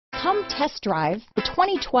Come test drive the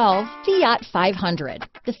 2012 Fiat 500.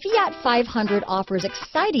 The Fiat 500 offers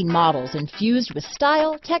exciting models infused with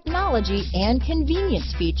style, technology, and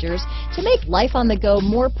convenience features to make life on the go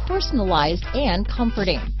more personalized and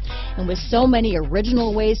comforting. And with so many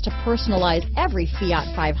original ways to personalize every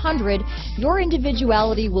Fiat 500, your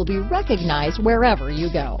individuality will be recognized wherever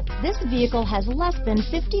you go. This vehicle has less than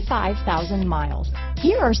 55,000 miles.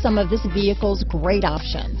 Here are some of this vehicle's great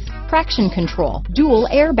options: traction control, dual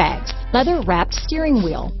airbags, leather-wrapped steering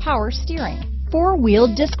wheel, power steering,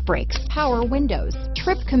 four-wheel disc brakes, power windows,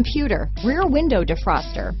 trip computer, rear window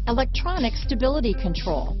defroster, electronic stability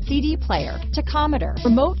control, CD player, tachometer,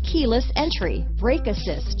 remote keyless entry, brake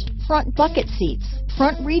assist, front bucket seats,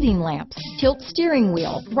 front reading lamps, tilt steering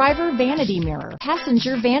wheel, driver vanity mirror,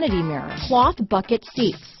 passenger vanity mirror, cloth bucket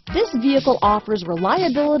seats. This vehicle offers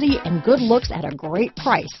reliability and good looks at a great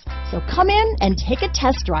price. So come in and take a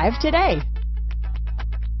test drive today.